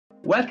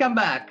Welcome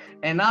back.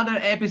 Another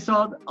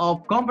episode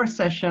of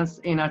Conversations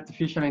in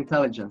Artificial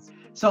Intelligence.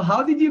 So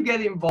how did you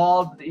get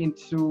involved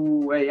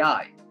into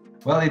AI?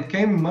 Well, it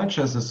came much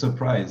as a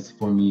surprise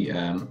for me.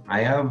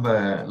 I have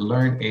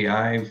learned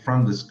AI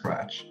from the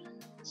scratch.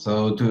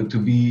 So to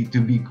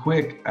be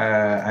quick,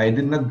 I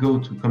did not go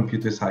to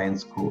computer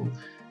science school.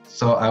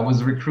 So I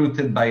was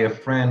recruited by a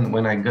friend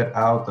when I got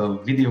out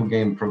of video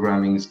game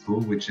programming school,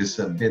 which is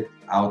a bit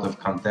out of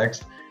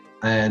context.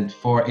 And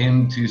for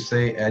him to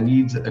say, I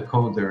need a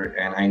coder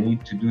and I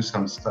need to do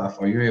some stuff.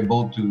 Are you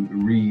able to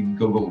read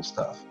Google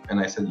stuff? And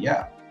I said,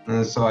 yeah.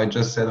 And so I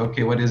just said,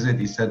 okay, what is it?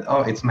 He said,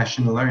 oh, it's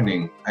machine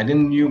learning. I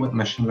didn't knew what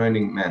machine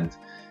learning meant.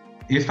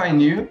 If I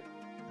knew,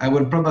 I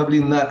would probably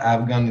not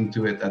have gone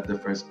into it at the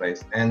first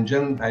place. And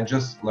I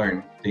just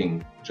learned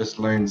things, just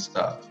learned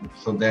stuff.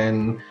 So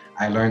then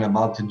I learned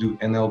about to do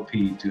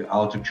NLP, to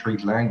how to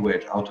treat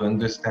language, how to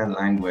understand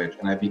language,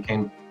 and I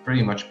became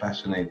pretty much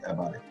passionate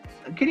about it.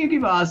 Can you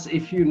give us,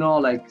 if you know,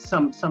 like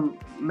some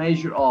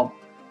measure of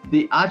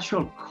the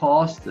actual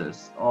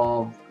costs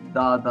of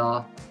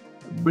data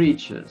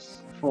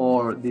breaches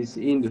for these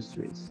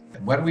industries?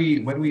 What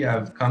we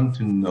have come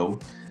to know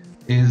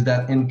is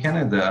that in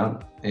Canada,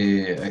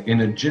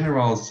 in a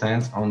general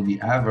sense, on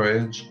the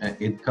average,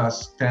 it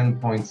costs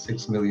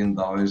 $10.6 million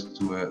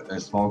to a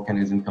small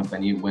Canadian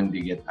company when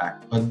they get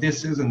hacked. But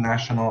this is a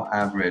national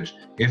average.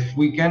 If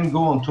we can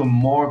go onto a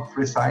more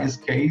precise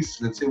case,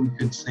 let's say we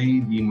could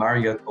say the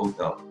Marriott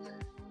Hotel.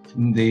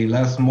 They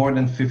lost more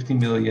than 50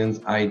 million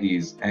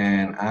IDs,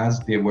 and as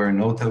they were an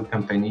hotel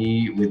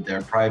company with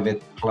their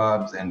private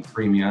clubs and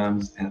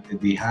premiums, and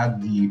they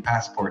had the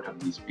passport of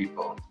these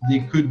people.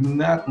 They could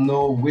not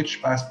know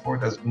which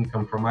passport has been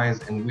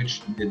compromised and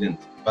which didn't.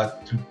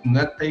 But to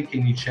not take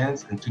any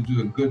chance and to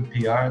do a good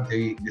PR,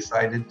 they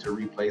decided to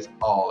replace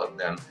all of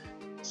them.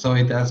 So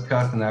it has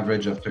cost an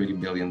average of $30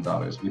 billion,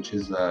 which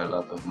is a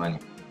lot of money.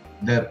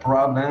 The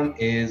problem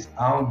is,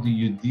 how do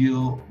you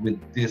deal with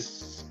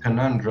this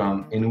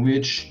conundrum in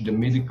which the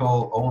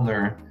medical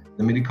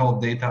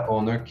data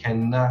owner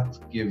cannot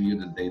give you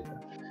the data?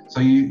 So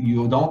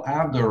you don't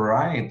have the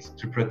right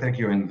to protect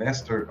your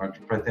investor or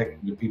to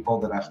protect the people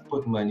that have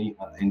put money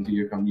into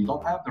your company. You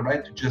don't have the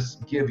right to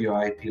just give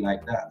your IP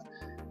like that.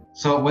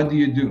 So what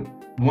do?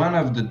 One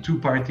of the two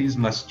parties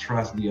must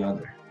trust the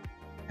other.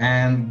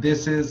 And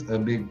this is a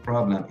big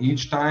problem.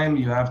 Each time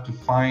you have to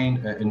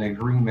find an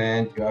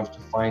agreement, you have to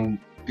find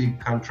big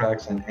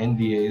contracts and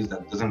NDAs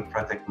that doesn't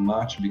protect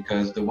much,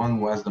 because the one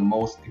who has the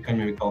most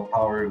economical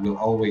power will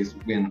always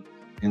win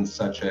in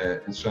such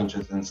and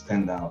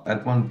stand out.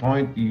 At one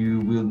point,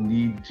 you will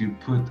need to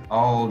put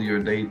all your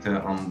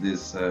data on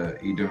this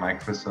either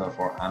Microsoft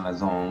or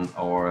Amazon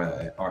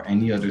or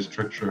any other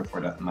structure for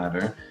that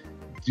matter,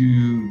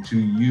 to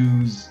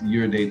use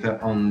your data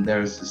on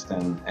their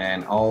system.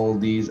 And all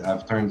these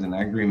have terms and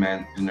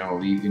agreement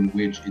generally in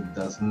which it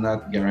does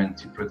not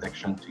guarantee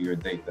protection to your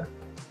data.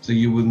 So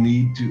you will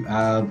need to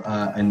have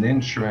an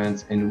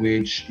insurance in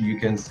which you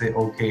can say,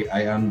 okay,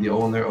 I am the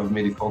owner of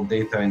medical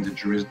data in the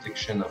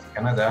jurisdiction of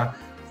Canada,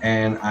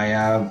 and I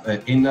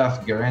have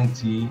enough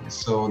guarantee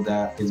so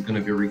that it's going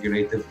to be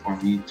regulated for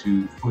me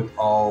to put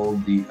all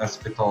the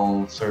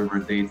hospital server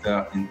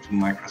data into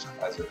Microsoft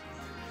Azure.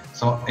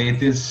 So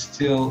it is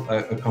still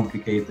a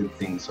complicated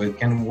thing. So it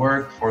can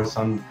work for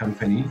some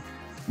company,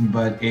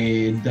 but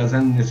it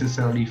doesn't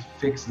necessarily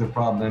fix the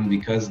problem,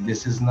 because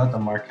this is not a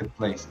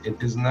marketplace.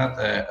 It is not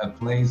a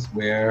place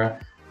where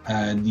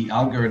the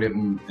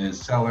algorithm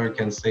seller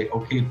can say,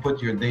 okay,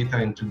 put your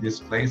data into this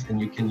place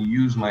and you can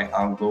use my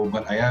algo,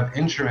 but I have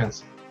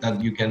insurance that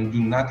you can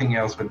do nothing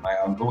else with my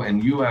algo,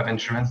 and you have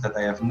insurance that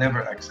I have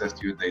never access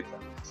to your data.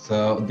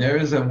 So there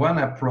is one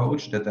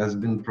approach that has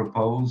been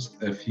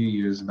proposed a few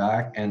years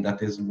back, and that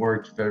has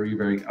worked very,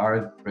 very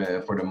hard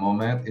for the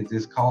moment. It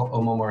is called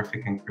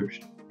homomorphic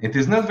encryption. It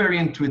is not very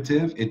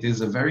intuitive. It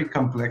is a very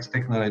complex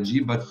technology,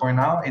 but for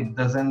now, it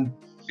doesn't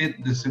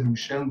fit the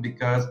solution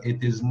because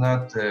it is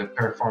not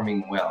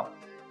performing well.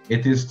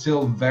 It is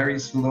still very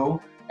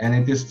slow, and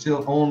it is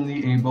still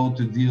only able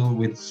to deal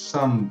with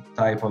some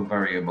type of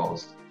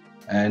variables.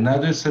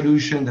 Another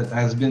solution that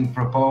has been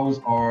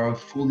proposed are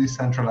fully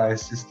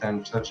centralized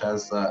systems, such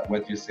as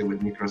what you say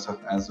with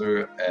Microsoft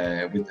Azure,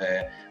 with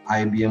the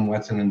IBM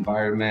Watson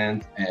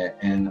environment,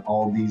 and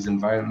all these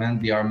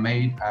environments. They are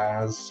made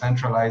as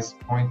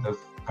centralized point of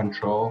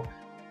control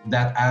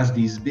that has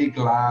these big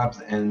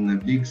labs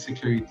and big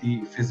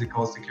security,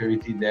 physical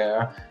security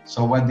there.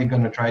 So what they're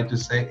going to try to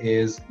say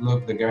is,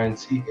 look, the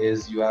guarantee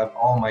is you have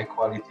all my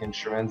quality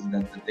insurance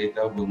that the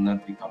data will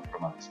not be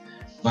compromised.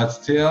 But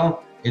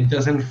still, it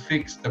doesn't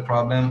fix the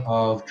problem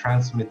of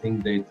transmitting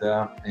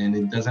data, and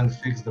it doesn't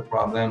fix the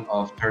problem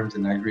of terms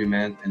and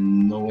agreement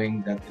and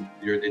knowing that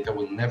your data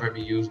will never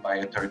be used by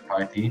a third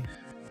party,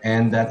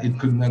 and that it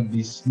could not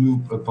be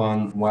snooped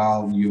upon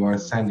while you are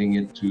sending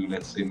it to,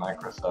 let's say,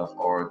 Microsoft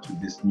or to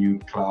this new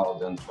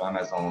cloud and to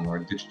Amazon or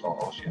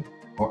DigitalOcean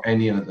or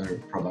any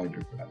other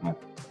provider for that matter.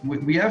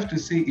 We have to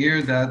see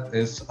here that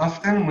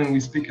often when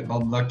we speak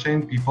about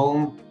blockchain,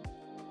 people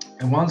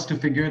wants to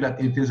figure that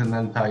it is an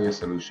entire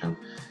solution.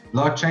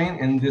 Blockchain,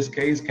 in this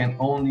case, can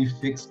only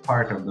fix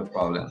part of the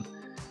problem.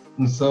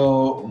 And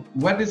so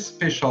what is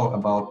special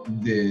about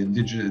the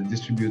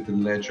distributed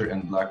ledger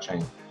and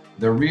blockchain?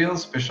 The real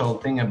special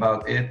thing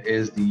about it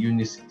is the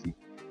unicity.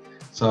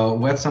 So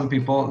what some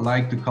people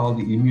like to call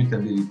the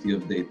immutability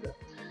of data.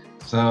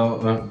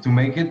 So to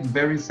make it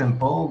very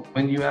simple,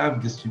 when you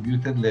have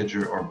distributed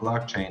ledger or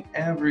blockchain,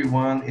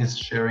 everyone is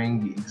sharing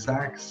the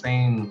exact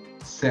same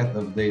set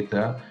of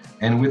data,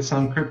 and with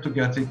some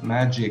cryptographic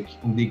magic,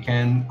 they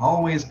can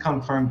always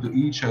confirm to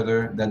each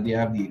other that they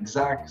have the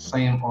exact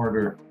same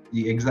order,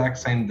 the exact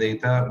same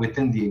data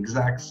within the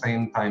exact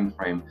same time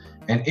frame.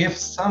 And if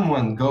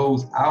someone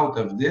goes out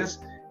of this,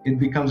 it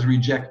becomes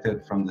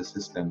rejected from the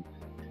system.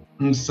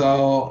 And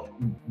so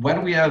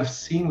what we have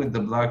seen with the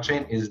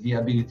blockchain is the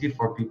ability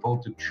for people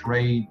to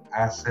trade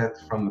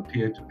assets from a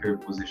peer-to-peer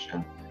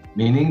position,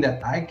 meaning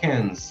that I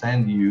can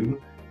send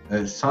you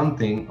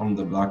something on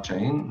the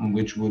blockchain,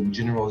 which would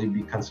generally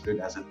be considered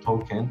as a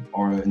token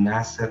or an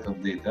asset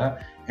of data,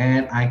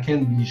 and I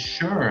can be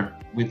sure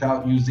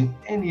without using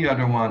any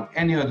other one,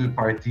 any other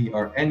party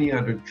or any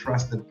other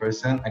trusted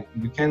person,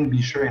 you can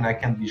be sure and I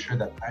can be sure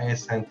that I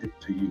sent it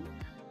to you.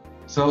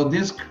 So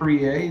this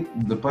creates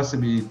the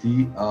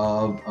possibility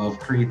of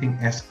creating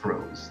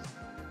escrows.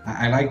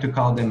 I like to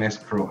call them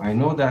escrow. I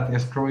know that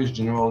escrow is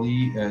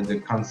generally the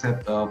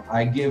concept of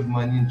I give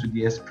money into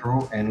the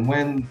escrow, and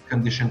when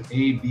condition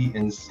A, B,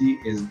 and C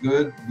is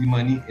good, the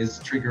money is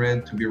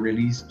triggered to be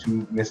released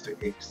to Mr.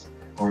 X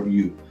or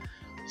you.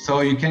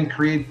 So you can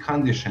create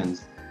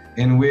conditions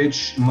in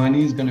which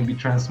money is going to be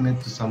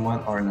transmitted to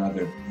someone or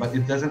another, but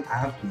it doesn't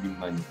have to be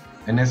money.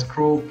 An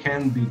escrow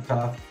can be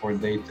taught for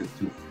data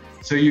too.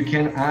 So you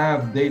can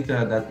have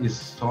data that is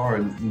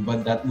stored,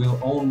 but that will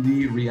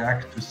only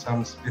react to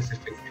some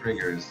specific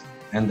triggers.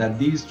 And that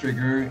these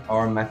triggers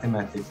are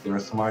mathematics, they are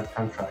smart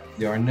contracts,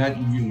 they are not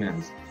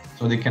humans.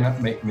 So they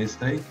cannot make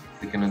mistakes,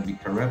 they cannot be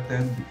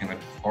corrupted, they cannot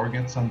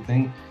forget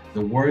something.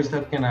 The worst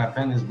that can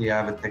happen is they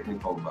have a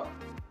technical bug.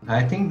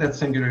 I think that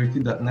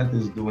Singularity.net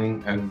is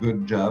doing a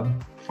good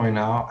job for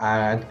now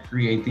at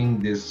creating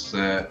this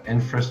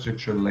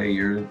infrastructure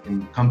layer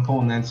in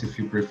components, if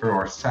you prefer,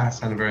 or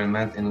SaaS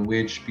environment in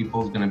which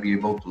people are going to be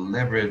able to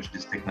leverage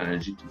this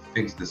technology to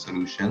fix the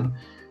solution.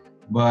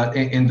 But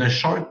in the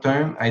short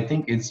term, I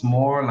think it's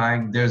more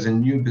like there's a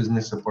new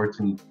business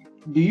opportunity.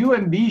 Do you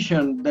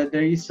envision that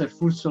there is a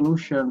full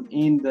solution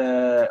in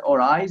the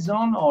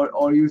horizon,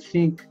 or you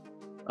think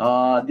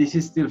this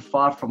is still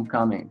far from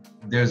coming?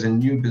 There's a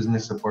new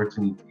business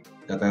opportunity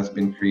that has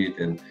been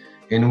created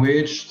in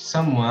which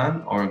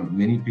someone or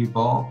many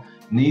people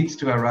needs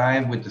to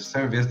arrive with a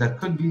service that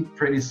could be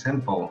pretty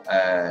simple.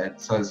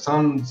 So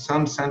some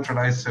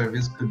centralized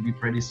service could be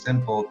pretty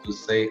simple to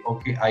say,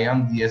 okay, I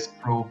am the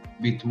escrow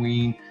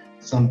between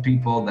some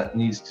people that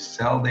needs to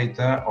sell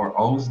data or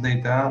host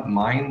data,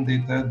 mine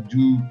data,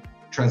 do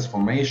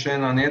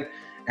transformation on it,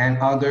 and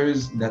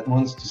others that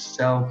wants to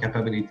sell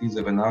capabilities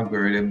of an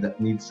algorithm that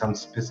needs some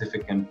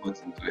specific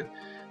inputs into it.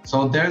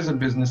 So there's a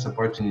business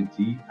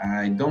opportunity.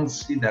 I don't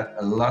see that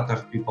a lot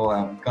of people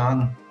have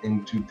gone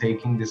into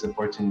taking this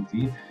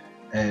opportunity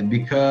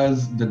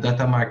because the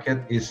data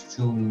market is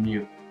still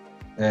new.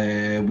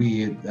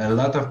 A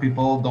lot of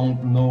people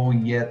don't know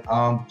yet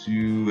how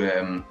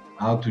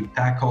to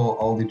tackle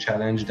all the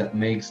challenge that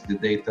makes the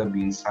data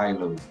being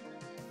siloed.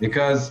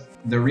 Because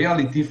the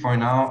reality for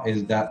now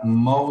is that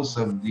most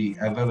of the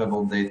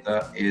available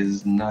data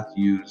is not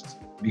used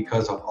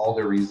because of all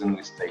the reasons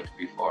we stated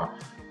before.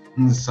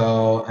 And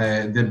so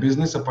the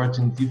business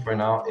opportunity for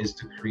now is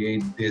to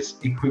create this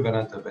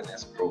equivalent of an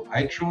escrow.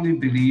 I truly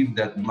believe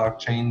that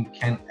blockchain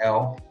can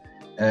help.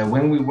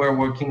 When we were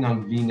working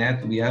on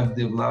VNet, we have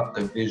developed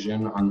a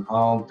vision on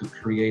how to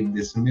create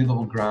this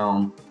middle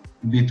ground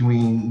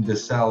between the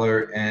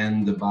seller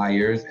and the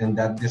buyers, and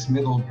that this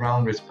middle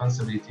ground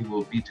responsibility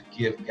will be to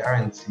give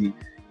guarantee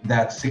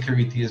that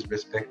security is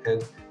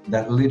respected,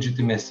 that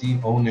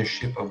legitimacy,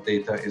 ownership of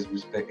data is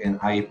respected, and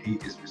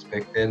IP is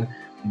respected,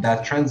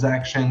 that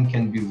transaction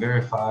can be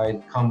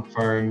verified,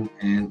 confirmed,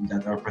 and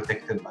that are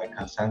protected by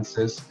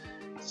consensus.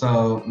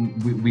 So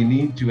we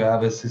need to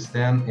have a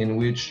system in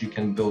which you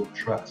can build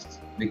trust,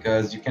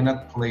 because you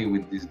cannot play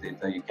with this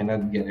data, you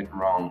cannot get it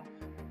wrong.